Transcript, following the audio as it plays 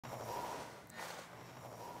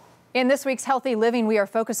In this week's Healthy Living, we are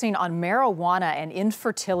focusing on marijuana and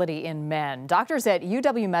infertility in men. Doctors at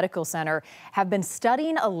UW Medical Center have been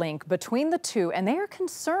studying a link between the two, and they are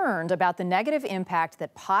concerned about the negative impact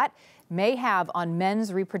that pot may have on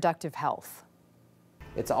men's reproductive health.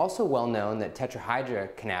 It's also well known that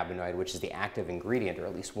tetrahydrocannabinoid, which is the active ingredient, or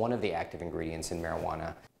at least one of the active ingredients in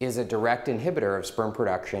marijuana, is a direct inhibitor of sperm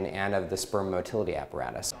production and of the sperm motility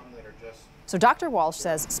apparatus. So Dr. Walsh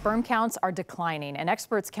says sperm counts are declining, and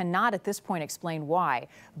experts cannot at this point explain why.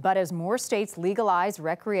 But as more states legalize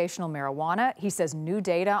recreational marijuana, he says new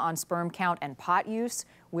data on sperm count and pot use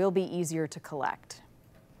will be easier to collect.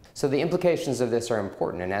 So the implications of this are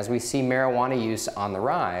important, and as we see marijuana use on the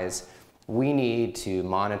rise, we need to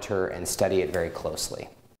monitor and study it very closely.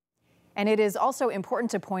 And it is also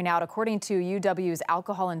important to point out, according to UW's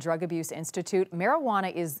Alcohol and Drug Abuse Institute,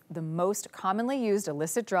 marijuana is the most commonly used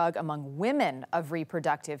illicit drug among women of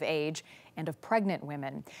reproductive age and of pregnant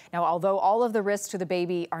women. Now, although all of the risks to the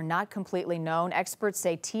baby are not completely known, experts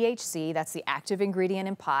say THC, that's the active ingredient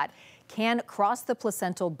in pot, can cross the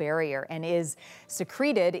placental barrier and is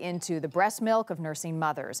secreted into the breast milk of nursing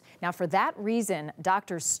mothers. Now, for that reason,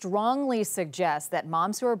 doctors strongly suggest that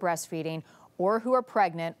moms who are breastfeeding or who are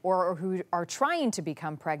pregnant or who are trying to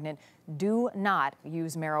become pregnant do not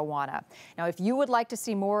use marijuana. Now, if you would like to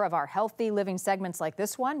see more of our healthy living segments like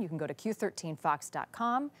this one, you can go to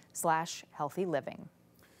Q13fox.com/healthyliving.